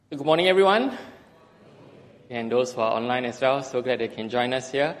Good morning, everyone. And those who are online as well, so glad they can join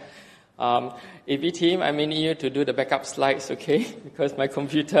us here. AV team, I may need you to do the backup slides, okay? Because my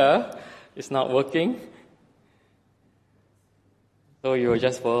computer is not working. So you will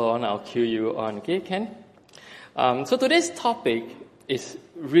just follow on, I'll cue you on, okay, Ken? So today's topic is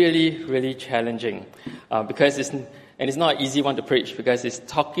really challenging because it's not an easy one to preach because it's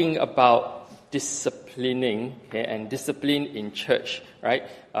talking about disciplining, okay, and discipline in church, right?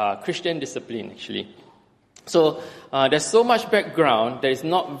 Christian discipline, actually. So there's so much background that is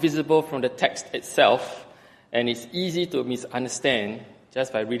not visible from the text itself, and it's easy to misunderstand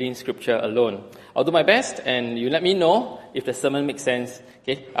just by reading scripture alone. I'll do my best, and you let me know if the sermon makes sense,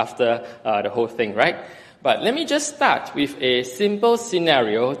 okay, after the whole thing, right? But let me just start with a simple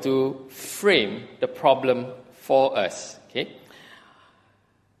scenario to frame the problem for us, okay?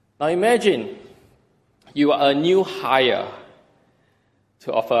 Now imagine you are a new hire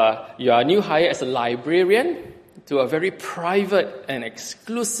you are a new hire as a librarian to a very private and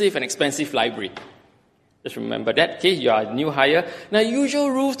exclusive and expensive library. Just remember that, okay? You are a new hire. Now, usual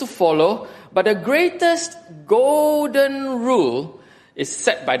rules to follow, but the greatest golden rule is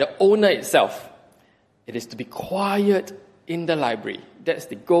set by the owner itself. It is to be quiet in the library. That's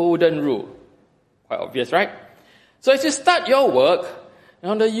the golden rule. Quite obvious, right? So as you start your work,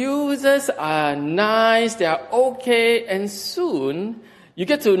 now the users are nice, they are okay, and soon you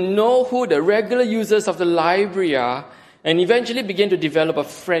get to know who the regular users of the library are and eventually begin to develop a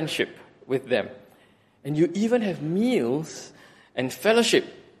friendship with them. And you even have meals and fellowship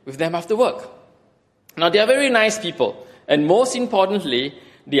with them after work. Now, they are very nice people. And most importantly,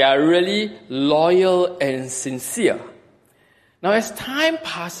 they are really loyal and sincere. Now, as time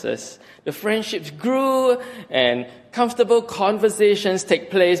passes, the friendships grew and comfortable conversations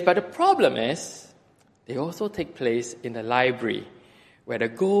take place. But the problem is, they also take place in the library, where the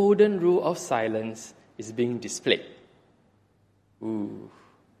golden rule of silence is being displayed. Ooh.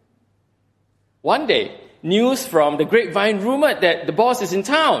 One day, news from the grapevine rumored that the boss is in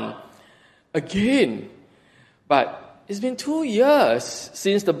town. Again. But it's been 2 years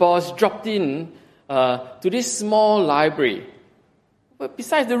since the boss dropped in to this small library. But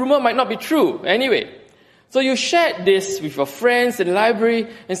besides, the rumor might not be true anyway. So you shared this with your friends in the library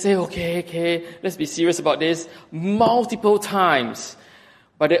and say, okay, let's be serious about this multiple times.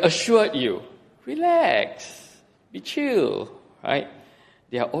 But they assured you, relax, be chill, right?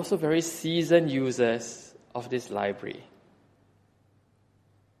 They are also very seasoned users of this library.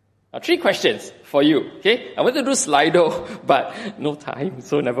 Now, 3 questions for you, okay? I want to do Slido, but no time,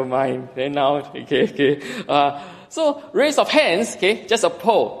 so never mind. Then now, okay. So, raise of hands, okay, just a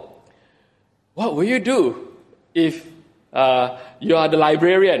poll. What will you do if you are the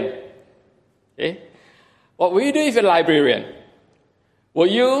librarian? Okay? What will you do if you're the librarian? Will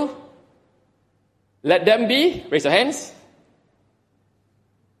you let them be? Raise your hands.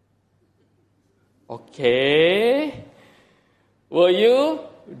 Okay. Will you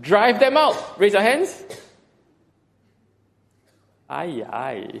drive them out? Raise your hands.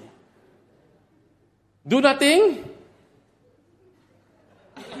 Aye. Do nothing?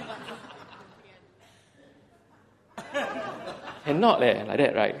 Cannot like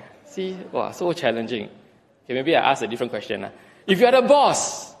that, right? See, wow, so challenging. Okay, maybe I ask a different question. If you are the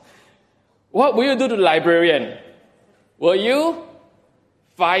boss, what will you do to the librarian? Will you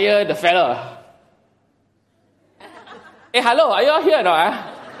fire the fella? Hey, hello, are you all here or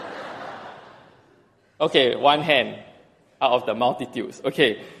not? Okay, one hand out of the multitudes.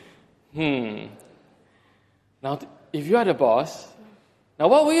 Okay. Now, if you are the boss, now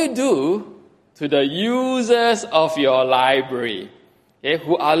what will you do to the users of your library, okay,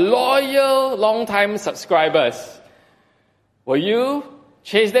 who are loyal, long-time subscribers? Will you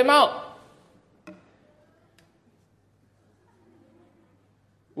chase them out?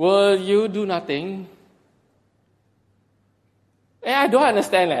 Will you do nothing? I don't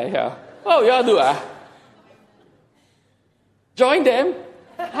understand that. Oh, you all do, Join them?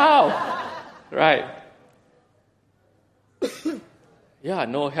 How? Right. Yeah,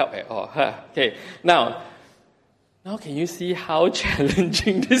 no help at all. Okay, now can you see how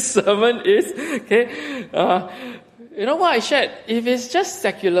challenging this sermon is? Okay, you know what I shared? If it's just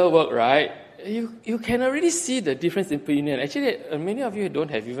secular work, right, you can already see the difference in opinion. Actually, many of you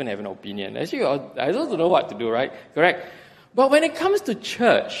don't even have an opinion. Actually, I don't know what to do, right? Correct? But when it comes to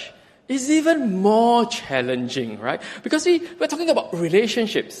church, it's even more challenging, right? Because we're talking about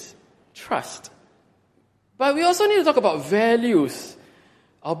relationships, trust. But we also need to talk about values,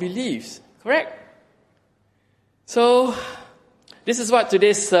 our beliefs, correct? So, this is what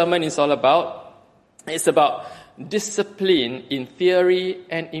today's sermon is all about. It's about discipline in theory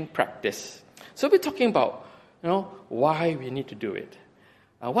and in practice. So we're talking about, why we need to do it.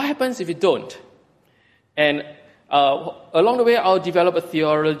 What happens if we don't? And along the way, I'll develop a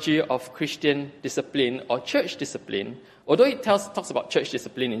theology of Christian discipline or church discipline. Although it talks about church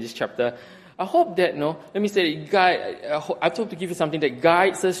discipline in this chapter, I hope that, let me say, I hope to give you something that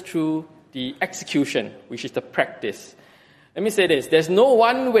guides us through the execution, which is the practice. Let me say this, there's no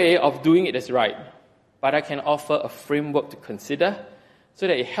one way of doing it that's right, but I can offer a framework to consider so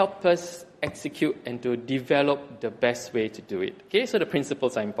that it helps us execute and to develop the best way to do it. Okay, so the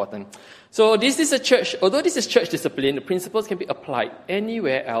principles are important. So this is a church, although this is church discipline, the principles can be applied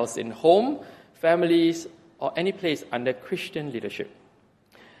anywhere else in home, families, or any place under Christian leadership.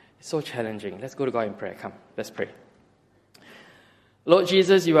 It's so challenging. Let's go to God in prayer. Come, let's pray. Lord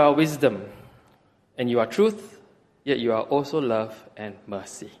Jesus, you are wisdom, and you are truth, yet you are also love and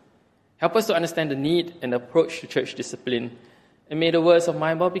mercy. Help us to understand the need and approach to church discipline, and may the words of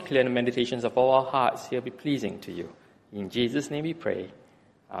my mouth be clear and the meditations of all our hearts here be pleasing to you. In Jesus' name we pray.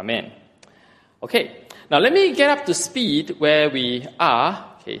 Amen. Okay, now let me get up to speed where we are.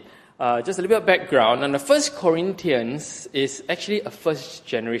 Okay, just a little bit of background. And the First Corinthians is actually a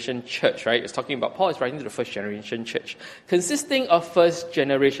first-generation church, right? It's talking about Paul is writing to the first-generation church, consisting of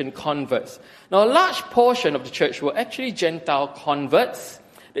first-generation converts. Now, a large portion of the church were actually Gentile converts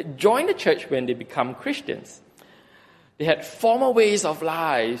that joined the church when they become Christians. They had former ways of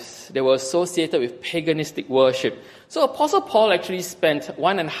lives that were associated with paganistic worship. So Apostle Paul actually spent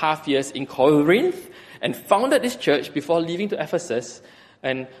 1.5 years in Corinth and founded this church before leaving to Ephesus.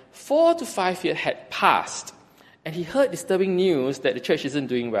 And 4 to 5 years had passed, and he heard disturbing news that the church isn't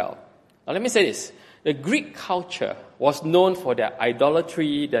doing well. Now let me say this. The Greek culture was known for their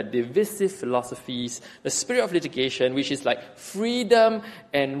idolatry, their divisive philosophies, the spirit of litigation, which is like freedom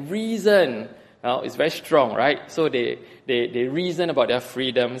and reason. Now, it's very strong, right? So they reason about their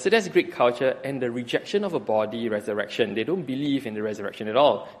freedom. So that's Greek culture, and the rejection of a body resurrection. They don't believe in the resurrection at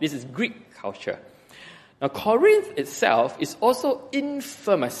all. This is Greek culture. Now, Corinth itself is also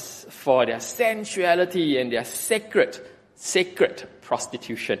infamous for their sensuality and their sacred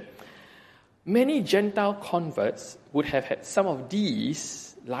prostitution. Many Gentile converts would have had some of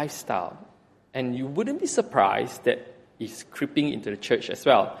these lifestyle, and you wouldn't be surprised that it's creeping into the church as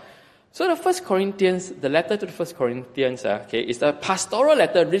well. So the letter to the First Corinthians, is a pastoral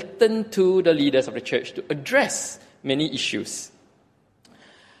letter written to the leaders of the church to address many issues.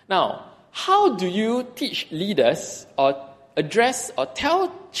 Now, how do you teach leaders or address or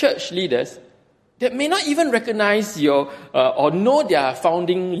tell church leaders that may not even recognize or know their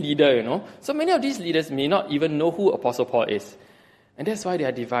founding leader, So many of these leaders may not even know who Apostle Paul is. And that's why they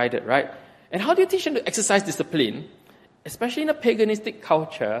are divided, right? And how do you teach them to exercise discipline, especially in a paganistic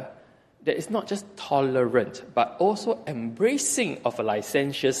culture that is not just tolerant, but also embracing of a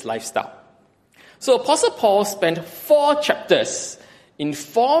licentious lifestyle? So Apostle Paul spent 4 chapters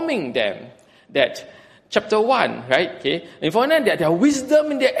informing them that, chapter 1, right? Okay, informing them that their wisdom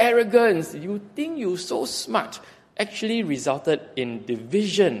and their arrogance, you think you're so smart, actually resulted in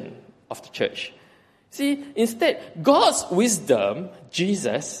division of the church. See, instead, God's wisdom,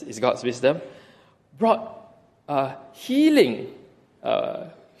 Jesus is God's wisdom, brought healing.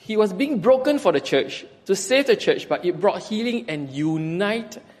 He was being broken for the church to save the church, but it brought healing and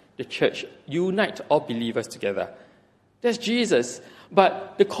unite the church, unite all believers together. That's Jesus.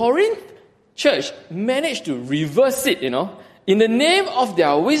 But the Corinth church managed to reverse it, in the name of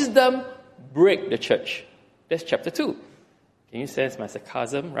their wisdom, break the church. That's chapter 2. Can you sense my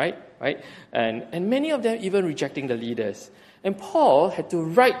sarcasm, right? And many of them even rejecting the leaders. And Paul had to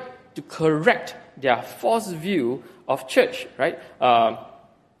write to correct their false view of church, right?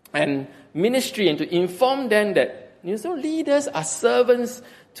 And ministry, and to inform them that leaders are servants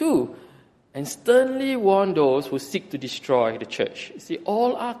too, and sternly warn those who seek to destroy the church. You see,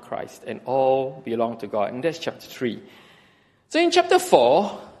 all are Christ and all belong to God. And that's chapter 3. So in chapter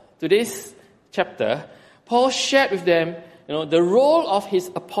 4, today's chapter, Paul shared with them the role of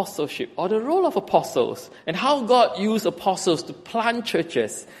his apostleship, or the role of apostles, and how God used apostles to plant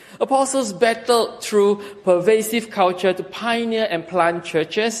churches. Apostles battled through pervasive culture to pioneer and plant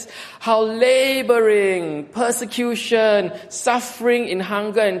churches. How laboring, persecution, suffering in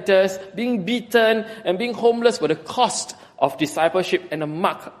hunger and thirst, being beaten and being homeless were the cost of discipleship and the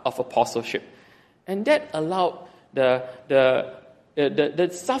mark of apostleship. And that allowed the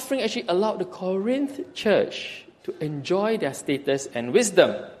suffering actually allowed the Corinth church to enjoy their status and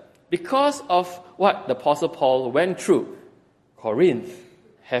wisdom because of what the Apostle Paul went through. Corinth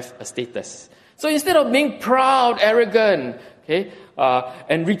have a status. So instead of being proud, arrogant, okay,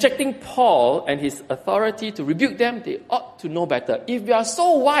 and rejecting Paul and his authority to rebuke them, they ought to know better. If you are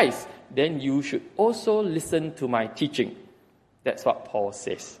so wise, then you should also listen to my teaching. That's what Paul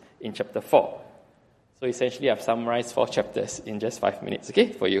says in chapter 4. So essentially, I've summarized 4 chapters in just 5 minutes,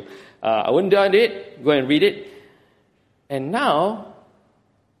 okay, for you. I won't do it. Go and read it. And now,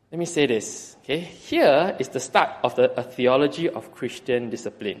 let me say this, okay. Here is the start of a theology of Christian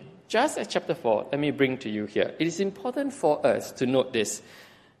discipline. Just as chapter 4, let me bring to you here. It is important for us to note this.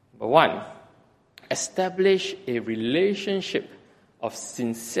 Number 1, establish a relationship of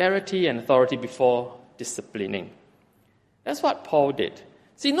sincerity and authority before disciplining. That's what Paul did.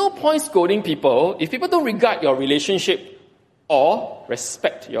 See, no point scolding people if people don't regard your relationship or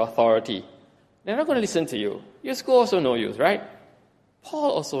respect your authority. They're not going to listen to you. Your school also no use, right?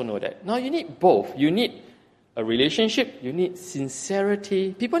 Paul also know that. Now you need both. You need a relationship, you need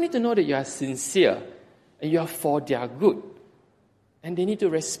sincerity. People need to know that you are sincere and you are for their good. And they need to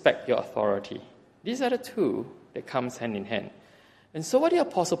respect your authority. These are the two that comes hand in hand. And so what the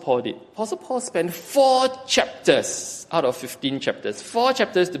Apostle Paul did, Apostle Paul spent 4 chapters out of 15 chapters, 4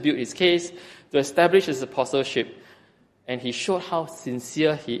 chapters to build his case, to establish his apostleship. And he showed how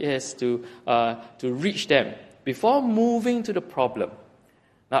sincere he is to reach them before moving to the problem.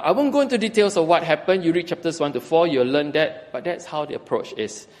 Now, I won't go into details of what happened. You read chapters 1 to 4, you'll learn that, but that's how the approach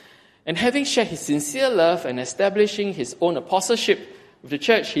is. And having shared his sincere love and establishing his own apostleship with the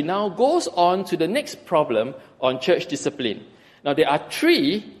church, he now goes on to the next problem on church discipline. Now, there are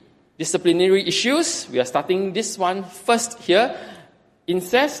 3 disciplinary issues. We are starting this one first here,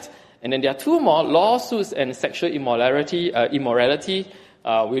 incest, and then there are 2 more, lawsuits and sexual immorality.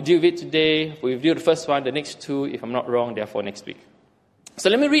 We'll deal with it today. We'll deal with the first one. The next 2, if I'm not wrong, they are for next week. So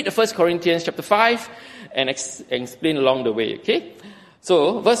let me read the 1 Corinthians chapter 5 and explain along the way, okay?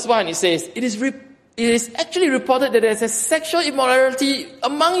 So, verse 1, it says, It is actually reported that there is a sexual immorality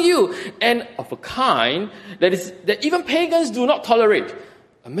among you, and of a kind that even pagans do not tolerate.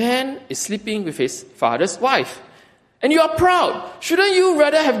 A man is sleeping with his father's wife. And you are proud. Shouldn't you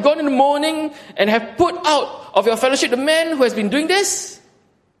rather have gone in the morning and have put out of your fellowship the man who has been doing this?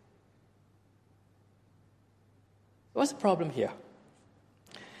 What's the problem here?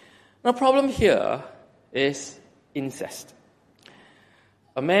 The problem here is incest.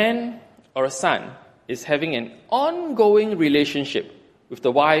 A man or a son is having an ongoing relationship with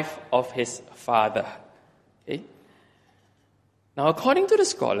the wife of his father. Okay? Now, according to the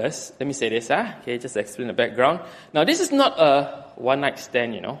scholars, let me say this, okay, just to explain the background. Now, this is not a one-night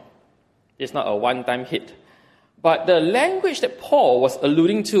stand, It's not a one-time hit. But the language that Paul was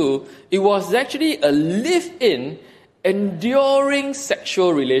alluding to, it was actually a live-in, enduring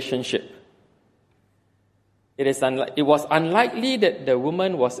sexual relationship. It was unlikely that the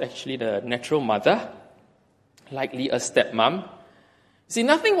woman was actually the natural mother, likely a stepmom. See,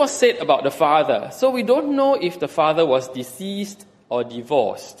 nothing was said about the father, so we don't know if the father was deceased or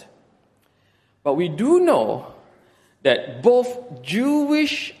divorced. But we do know that both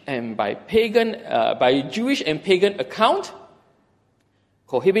Jewish and by Jewish and pagan account,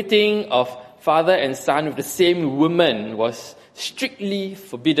 cohabiting of father and son with the same woman was strictly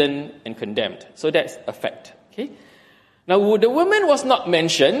forbidden and condemned. So that's a fact. Okay. Now, the woman was not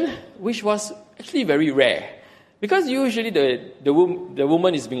mentioned, which was actually very rare, because usually the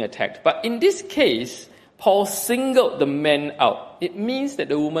woman is being attacked. But in this case, Paul singled the man out. It means that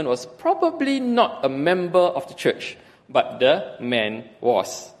the woman was probably not a member of the church, but the man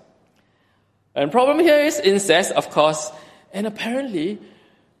was. And the problem here is incest, of course, and apparently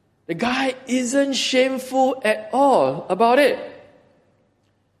the guy isn't shameful at all about it.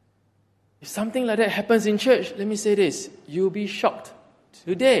 If something like that happens in church, let me say this, you'll be shocked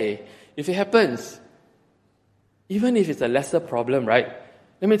today if it happens. Even if it's a lesser problem, right?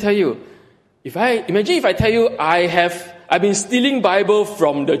 Let me tell you, imagine if I tell you I've been stealing Bible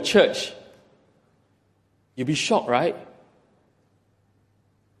from the church. You'll be shocked, right?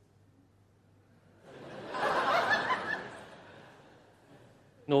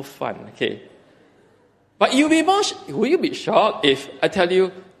 No fun, okay. But will you be shocked if I tell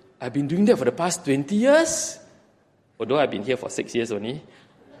you, I've been doing that for the past 20 years? Although I've been here for 6 years only.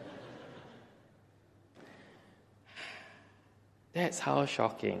 That's how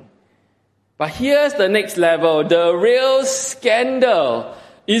shocking. But here's the next level. The real scandal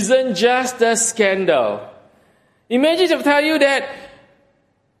isn't just a scandal. Imagine if I tell you that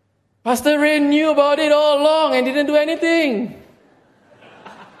Pastor Ray knew about it all along and didn't do anything.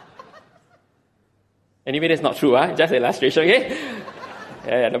 Anyway, that's not true, just an illustration, okay?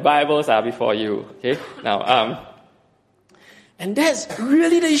 Yeah, the Bibles are before you, okay? Now, And that's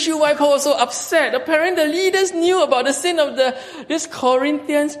really the issue why Paul was so upset. Apparently the leaders knew about the sin of this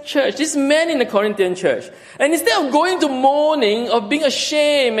Corinthian church, this man in the Corinthian church. And instead of going to mourning, of being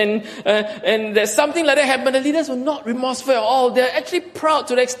ashamed and that something like that happened, the leaders were not remorseful at all. They're actually proud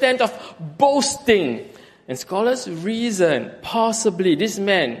to the extent of boasting. And scholars reason, possibly this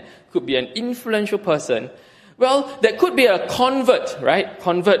man could be an influential person. Well, that could be a convert, right?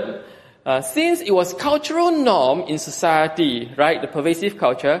 Convert. Since it was cultural norm in society, right, the pervasive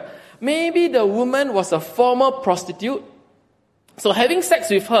culture, maybe the woman was a former prostitute. So having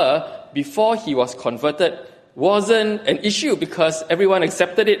sex with her before he was converted wasn't an issue because everyone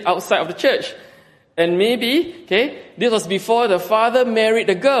accepted it outside of the church. And maybe, this was before the father married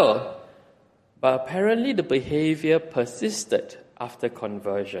the girl. But apparently the behavior persisted after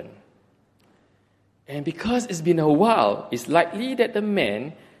conversion. And because it's been a while, it's likely that the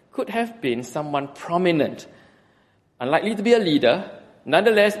man could have been someone prominent, unlikely to be a leader,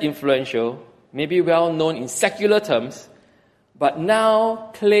 nonetheless influential, maybe well known in secular terms, but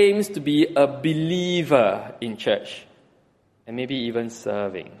now claims to be a believer in church, and maybe even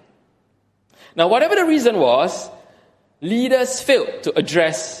serving. Now, whatever the reason was, leaders failed to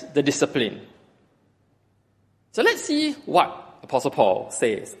address the discipline. So let's see what Apostle Paul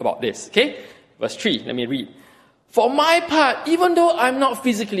says about this, Verse 3, let me read. For my part, even though I'm not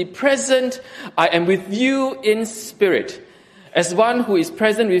physically present, I am with you in spirit. As one who is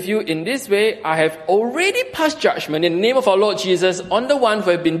present with you in this way, I have already passed judgment in the name of our Lord Jesus on the one who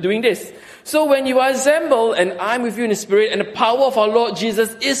have been doing this. So when you are assembled and I'm with you in the spirit and the power of our Lord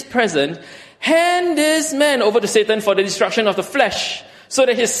Jesus is present, hand this man over to Satan for the destruction of the flesh, so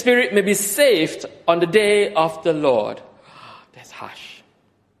that his spirit may be saved on the day of the Lord. That's harsh.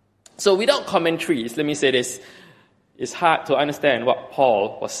 So without commentaries, let me say this. It's hard to understand what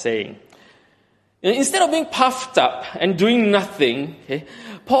Paul was saying. Instead of being puffed up and doing nothing,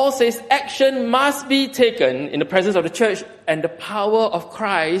 Paul says action must be taken in the presence of the church and the power of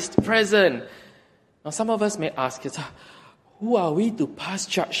Christ present. Now some of us may ask, who are we to pass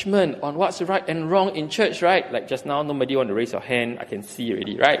judgment on what's right and wrong in church, right? Like just now, nobody want to raise your hand. I can see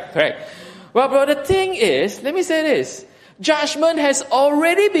already, right? Correct. Well, but the thing is, let me say this. Judgment has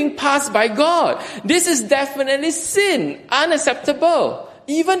already been passed by God. This is definitely sin, unacceptable.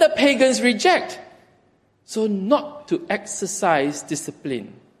 Even the pagans reject. So not to exercise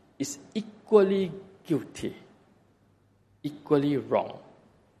discipline is equally guilty, equally wrong.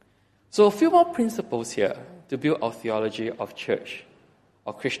 So a few more principles here to build our theology of church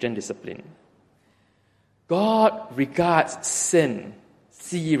or Christian discipline. God regards sin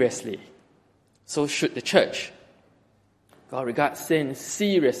seriously. So should the church. God regards sin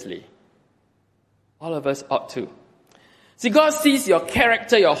seriously. All of us ought to. See, God sees your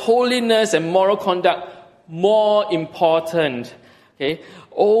character, your holiness and moral conduct more important,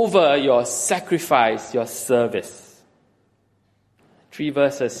 over your sacrifice, your service. 3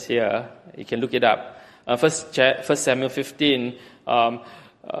 verses here. You can look it up. First Samuel 15,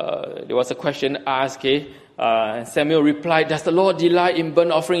 there was a question asked, Samuel replied, does the Lord delight in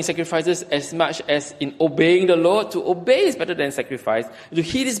burnt offering sacrifices as much as in obeying the Lord? To obey is better than sacrifice. To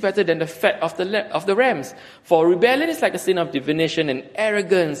heed is better than the fat of the rams. For rebellion is like the sin of divination, and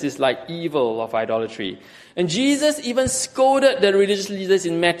arrogance is like evil of idolatry. And Jesus even scolded the religious leaders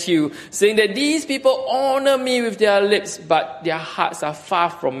in Matthew, saying that these people honor me with their lips, but their hearts are far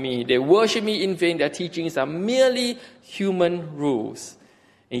from me. They worship me in vain. Their teachings are merely human rules.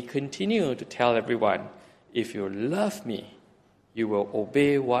 And he continued to tell everyone, if you love me, you will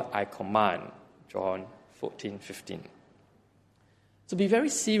obey what I command. John 14:15. So be very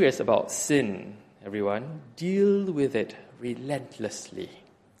serious about sin, everyone. Deal with it relentlessly.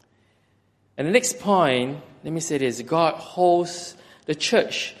 And the next point, let me say this. God holds the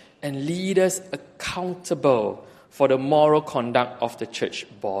church and leaders accountable for the moral conduct of the church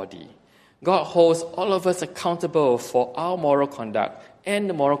body. God holds all of us accountable for our moral conduct and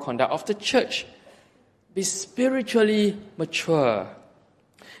the moral conduct of the church. Be spiritually mature.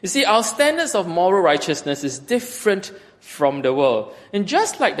 You see, our standards of moral righteousness is different from the world. And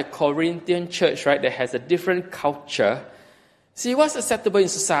just like the Corinthian church, right, that has a different culture, see, what's acceptable in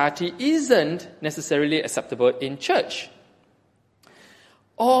society isn't necessarily acceptable in church.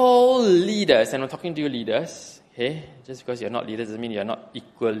 All leaders, and I'm talking to you leaders, just because you're not leaders doesn't mean you're not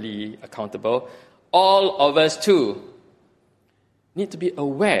equally accountable. All of us too need to be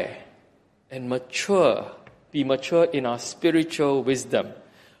aware and be mature in our spiritual wisdom.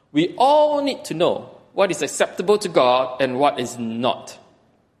 We all need to know what is acceptable to God and what is not.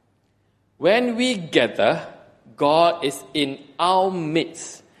 When we gather, God is in our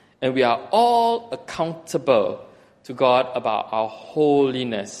midst, and we are all accountable to God about our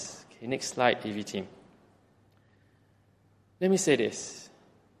holiness. Okay, next slide, AV team. Let me say this.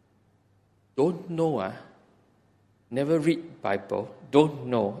 Don't know, never read Bible, don't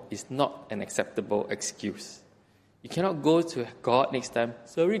know is not an acceptable excuse. You cannot go to God next time,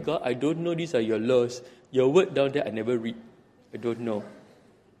 sorry God, I don't know, these are your laws. Your word down there, I never read. I don't know.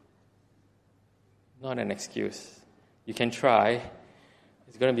 Not an excuse. You can try.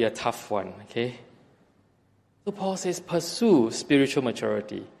 It's going to be a tough one, okay? So Paul says, pursue spiritual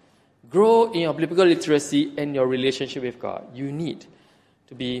maturity. Grow in your biblical literacy and your relationship with God. You need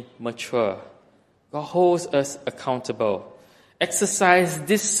to be mature. God holds us accountable. Exercise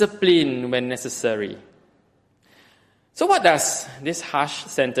discipline when necessary. So what does this harsh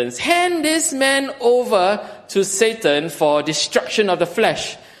sentence? Hand this man over to Satan for destruction of the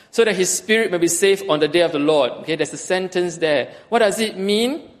flesh, so that his spirit may be saved on the day of the Lord. Okay, there's a sentence there. What does it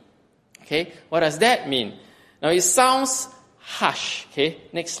mean? Okay, what does that mean? Now it sounds harsh. Okay,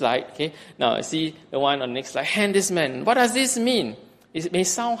 next slide. Okay, now see the one on the next slide. Hand this man. What does this mean? It may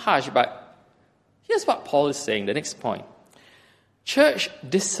sound harsh, but here's what Paul is saying, the next point. Church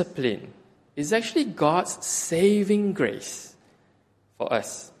discipline is actually God's saving grace for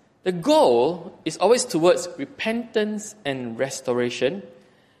us. The goal is always towards repentance and restoration,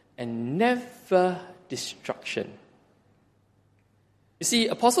 and never destruction. You see,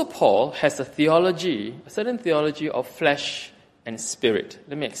 Apostle Paul has a certain theology of flesh and spirit.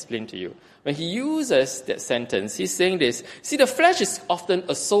 Let me explain to you. When he uses that sentence, he's saying this. See, the flesh is often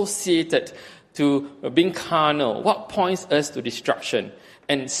associated to being carnal, what points us to destruction.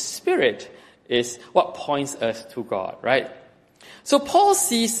 And spirit is what points us to God, right? So Paul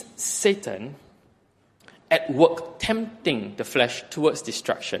sees Satan at work tempting the flesh towards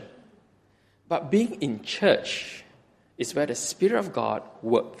destruction. But being in church is where the Spirit of God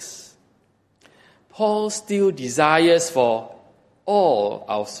works. Paul still desires for all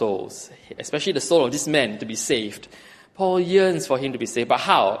our souls, especially the soul of this man, to be saved. Paul yearns for him to be saved. But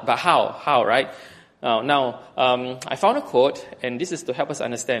how? How, right? Now, I found a quote, and this is to help us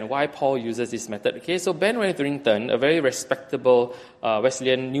understand why Paul uses this method. Okay, so Ben Witherington, a very respectable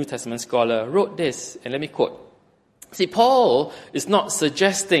Wesleyan New Testament scholar, wrote this, and let me quote. See, Paul is not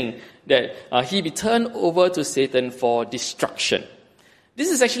suggesting that he be turned over to Satan for destruction. This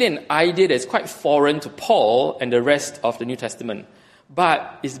is actually an idea that's quite foreign to Paul and the rest of the New Testament,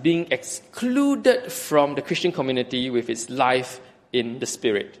 but is being excluded from the Christian community with its life in the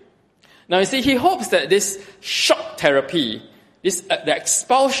Spirit. Now, you see, he hopes that this shock therapy, the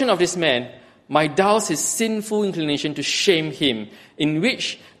expulsion of this man, might douse his sinful inclination to shame him, in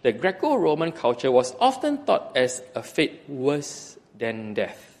which the Greco-Roman culture was often thought as a fate worse than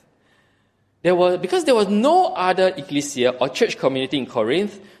death. Because there was no other ecclesia or church community in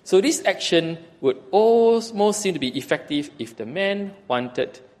Corinth, so this action would almost seem to be effective if the man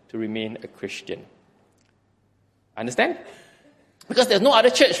wanted to remain a Christian. Understand? Because there's no other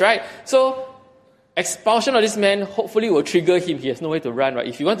church, right? So, expulsion of this man hopefully will trigger him. He has nowhere to run, right?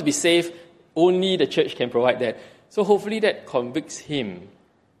 If you want to be saved, only the church can provide that. So hopefully that convicts him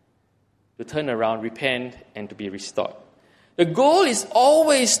to turn around, repent, and to be restored. The goal is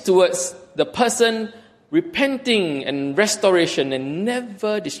always towards the person repenting and restoration and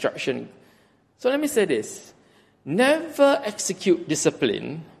never destruction. So let me say this. Never execute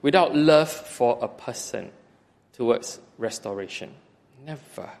discipline without love for a person towards restoration.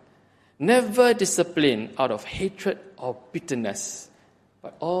 Never. Never discipline out of hatred or bitterness,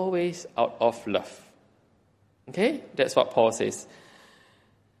 but always out of love. Okay? That's what Paul says.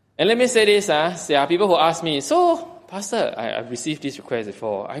 And let me say this, there are people who ask me, so, Pastor, I've received this request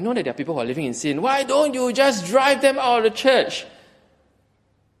before. I know that there are people who are living in sin. Why don't you just drive them out of the church?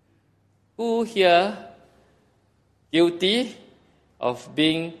 Who here guilty of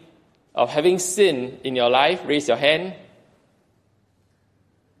having sin in your life? Raise your hand.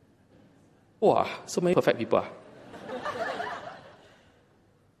 Wow, so many perfect people.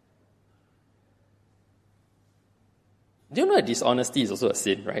 Do you know that dishonesty is also a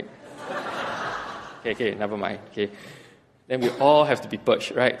sin, right? Okay, never mind. Okay, then we all have to be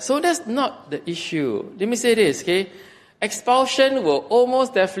purged, right? So that's not the issue. Let me say this, okay? Expulsion will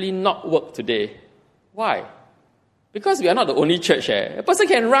almost definitely not work today. Why? Because we are not the only church here. A person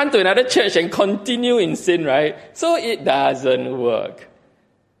can run to another church and continue in sin, right? So it doesn't work.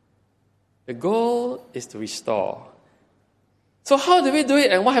 The goal is to restore. So how do we do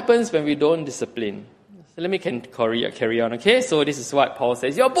it, and what happens when we don't discipline? So let me carry on, okay? So this is what Paul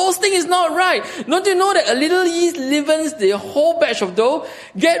says. Your boasting is not right. Don't you know that a little yeast leavens the whole batch of dough?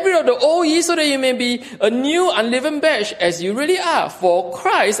 Get rid of the old yeast so that you may be a new unleavened batch as you really are. For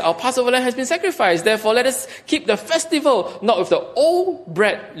Christ, our Passover lamb, has been sacrificed. Therefore, let us keep the festival not with the old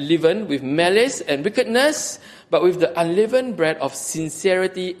bread leavened with malice and wickedness, but with the unleavened bread of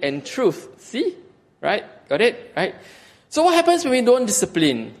sincerity and truth. See? Right? Got it? Right? So what happens when we don't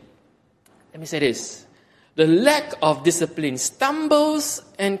discipline? Let me say this. The lack of discipline stumbles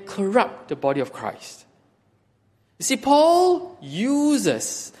and corrupts the body of Christ. You see, Paul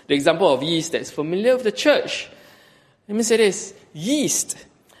uses the example of yeast that's familiar with the church. Let me say this. Yeast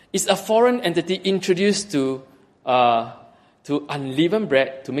is a foreign entity introduced to unleavened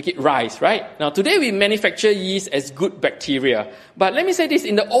bread to make it rise, right? Now, today we manufacture yeast as good bacteria. But let me say this.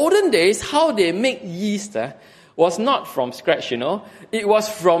 In the olden days, how they make yeast was not from scratch, It was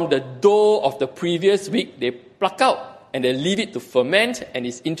from the dough of the previous week. They pluck out and they leave it to ferment and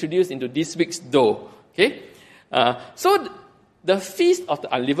it's introduced into this week's dough. Okay? So the feast of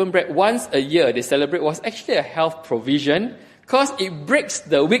the unleavened bread once a year they celebrate was actually a health provision because it breaks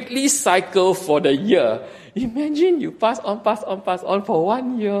the weekly cycle for the year. Imagine you pass on for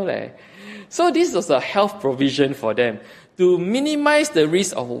 1 year. So this was a health provision for them, to minimize the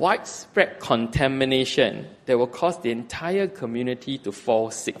risk of widespread contamination that will cause the entire community to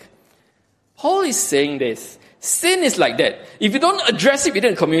fall sick. Paul is saying this. Sin is like that. If you don't address it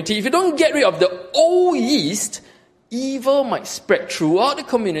within the community, if you don't get rid of the old yeast, evil might spread throughout the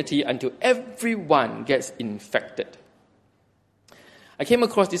community until everyone gets infected. I came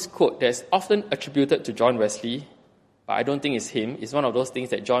across this quote that's often attributed to John Wesley, but I don't think it's him. It's one of those things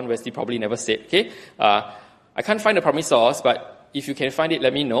that John Wesley probably never said. Okay? I can't find the primary source, but if you can find it,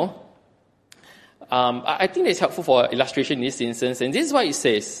 let me know. I think it's helpful for illustration in this instance. And this is what it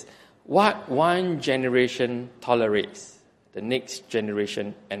says. What one generation tolerates, the next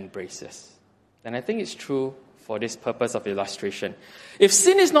generation embraces. And I think it's true for this purpose of illustration. If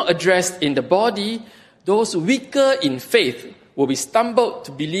sin is not addressed in the body, those weaker in faith will be stumbled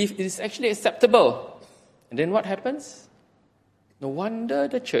to believe it is actually acceptable. And then what happens? No wonder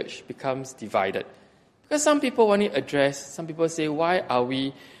the church becomes divided. Because some people want it addressed, some people say, why are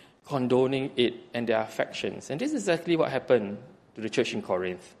we condoning it, and their factions? And this is exactly what happened to the church in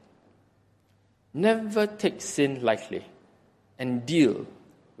Corinth. Never take sin lightly and deal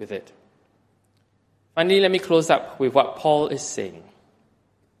with it. Finally, let me close up with what Paul is saying.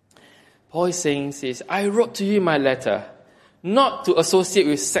 Paul is saying, I wrote to you in my letter not to associate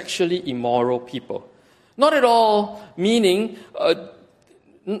with sexually immoral people. Not at all meaning...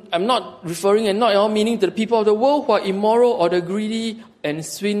 I'm not referring and not at all meaning to the people of the world who are immoral or the greedy and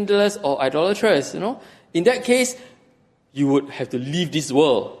swindlers or idolaters, In that case, you would have to leave this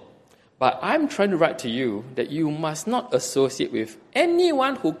world. But I'm trying to write to you that you must not associate with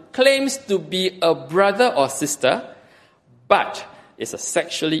anyone who claims to be a brother or sister, but is a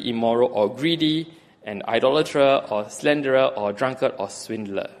sexually immoral or greedy, an idolater or slanderer or drunkard or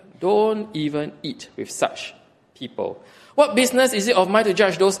swindler. Don't even eat with such people. What business is it of mine to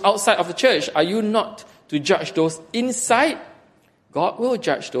judge those outside of the church? Are you not to judge those inside? God will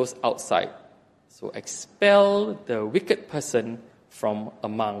judge those outside. So expel the wicked person from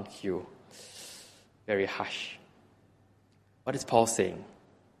among you. Very harsh. What is Paul saying?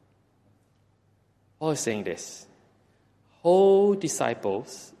 Paul is saying this. Hold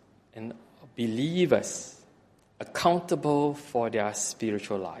disciples and believers accountable for their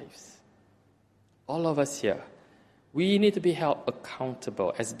spiritual lives. All of us here, we need to be held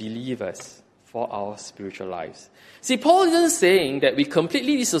accountable as believers for our spiritual lives. See, Paul isn't saying that we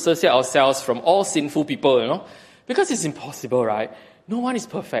completely disassociate ourselves from all sinful people, because it's impossible, right? No one is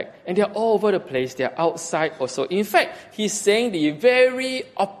perfect, and they're all over the place. They're outside also. In fact, he's saying the very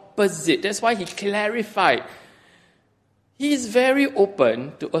opposite. That's why he clarified. He is very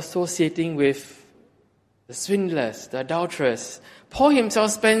open to associating with the swindlers, the adulterers. Paul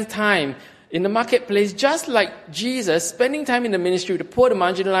himself spends time in the marketplace, just like Jesus, spending time in the ministry with the poor, the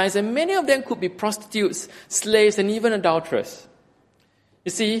marginalized, and many of them could be prostitutes, slaves, and even adulterers.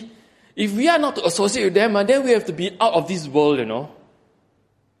 You see, if we are not to associate with them, then we have to be out of this world,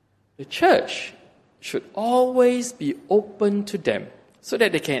 The church should always be open to them so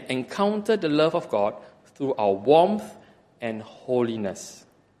that they can encounter the love of God through our warmth and holiness.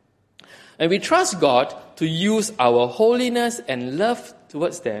 And we trust God to use our holiness and love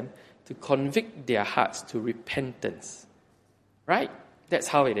towards them to convict their hearts to repentance. Right? That's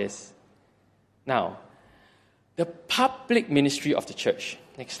how it is. Now, the public ministry of the church.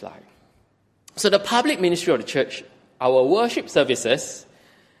 Next slide. So the public ministry of the church, our worship services,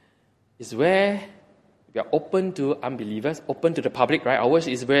 is where We are open to unbelievers, open to the public, right? Ours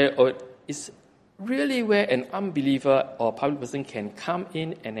is really where an unbeliever or public person can come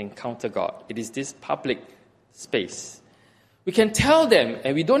in and encounter God. It is this public space. We can tell them,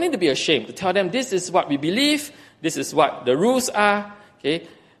 and we don't need to be ashamed to tell them this is what we believe, this is what the rules are, okay?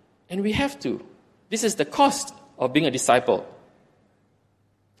 And we have to. This is the cost of being a disciple.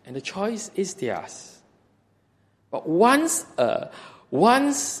 And the choice is theirs. But once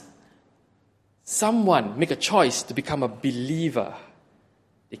someone make a choice to become a believer,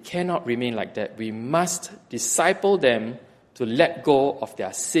 they cannot remain like that. We must disciple them to let go of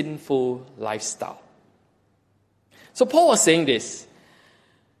their sinful lifestyle. So Paul was saying this.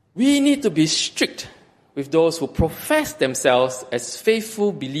 We need to be strict with those who profess themselves as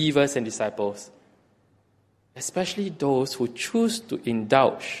faithful believers and disciples, especially those who choose to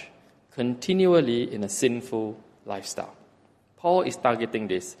indulge continually in a sinful lifestyle. Paul is targeting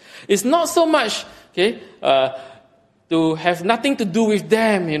this. It's not so much, to have nothing to do with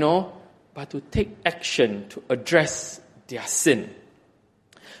them, but to take action to address their sin.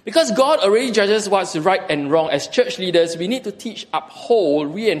 Because God already judges what's right and wrong, as church leaders, we need to teach,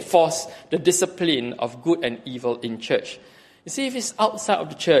 uphold, reinforce the discipline of good and evil in church. You see, if it's outside of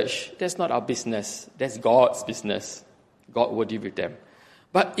the church, that's not our business. That's God's business. God will deal with them.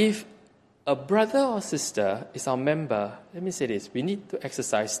 But if a brother or sister is our member, let me say this, we need to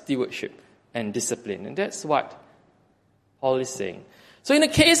exercise stewardship and discipline. And that's what Paul is saying. So in the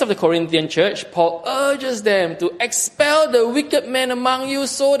case of the Corinthian church, Paul urges them to expel the wicked man among you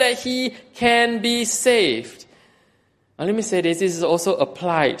so that he can be saved. Now let me say this is also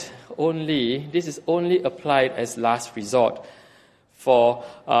applied this is only applied as last resort. For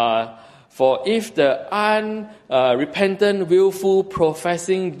if the unrepentant, willful,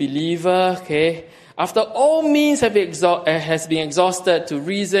 professing believer, after all means has been exhausted to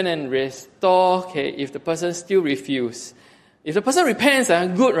reason and restore, if the person still refuses, if the person repents,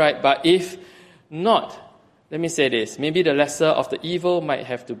 good, right? But if not, let me say this, maybe the lesser of the evil might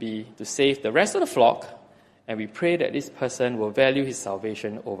have to be to save the rest of the flock, and we pray that this person will value his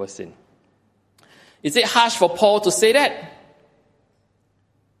salvation over sin. Is it harsh for Paul to say that?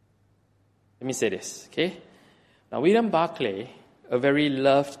 Let me say this, Now, William Barclay, a very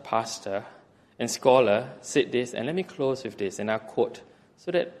loved pastor and scholar, said this, and let me close with this, and I'll quote,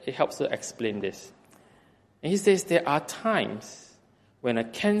 so that it helps to explain this. And he says, there are times when a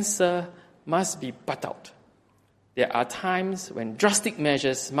cancer must be put out. There are times when drastic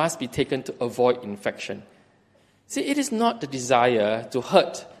measures must be taken to avoid infection. See, it is not the desire to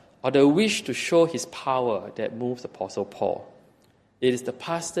hurt or the wish to show his power that moves Apostle Paul. It is the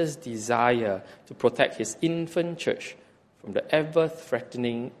pastor's desire to protect his infant church from the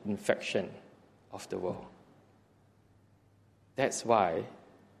ever-threatening infection of the world. That's why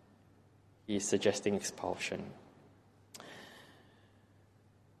he is suggesting expulsion.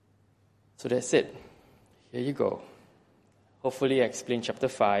 So that's it. Here you go. Hopefully I explained chapter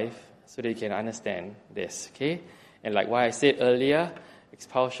 5 so that you can understand this, And like what I said earlier,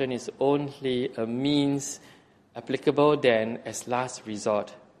 expulsion is only a means applicable then as last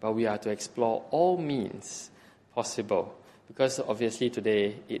resort, but we are to explore all means possible, because obviously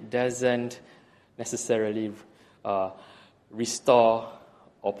today it doesn't necessarily restore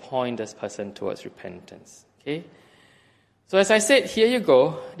or point this person towards repentance. So as I said, here you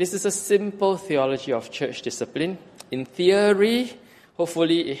go. This is a simple theology of church discipline. In theory,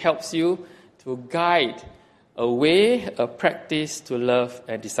 hopefully it helps you to guide a way, a practice to love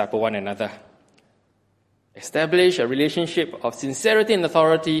and disciple one another. Establish a relationship of sincerity and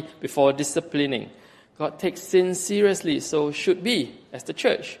authority before disciplining. God takes sin seriously, so should we as the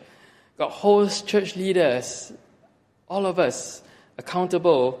church. God holds church leaders, all of us,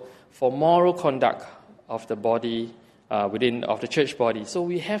 accountable for moral conduct of the body, of the church body. So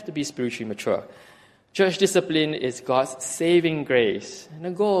we have to be spiritually mature. Church discipline is God's saving grace, and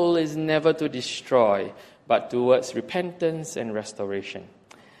the goal is never to destroy, but towards repentance and restoration.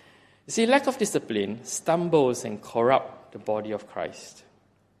 You see, lack of discipline stumbles and corrupts the body of Christ.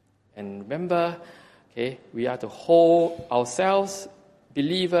 And remember, we are to hold ourselves,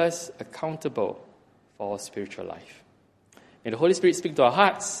 believers, accountable for our spiritual life. May the Holy Spirit speak to our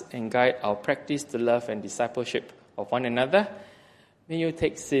hearts and guide our practice to love and discipleship of one another. May you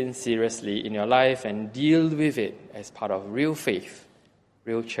take sin seriously in your life and deal with it as part of real faith,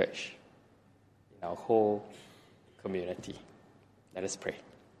 real church, in our whole community. Let us pray.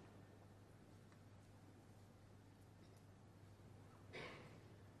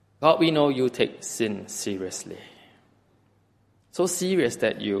 God, we know you take sin seriously. So serious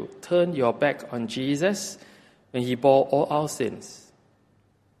that you turned your back on Jesus when he bore all our sins.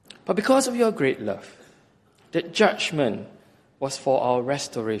 But because of your great love, that judgment was for our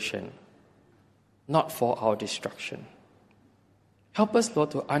restoration, not for our destruction. Help us,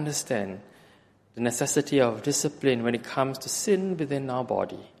 Lord, to understand the necessity of discipline when it comes to sin within our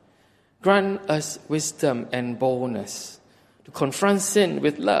body. Grant us wisdom and boldness to confront sin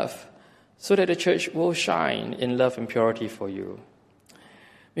with love, so that the church will shine in love and purity for you.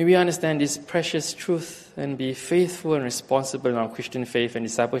 May we understand this precious truth and be faithful and responsible in our Christian faith and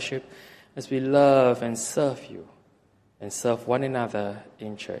discipleship as we love and serve you and serve one another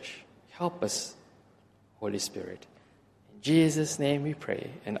in church. Help us, Holy Spirit. In Jesus' name we pray,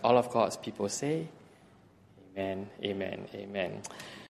 and all of God's people say, Amen, amen, amen.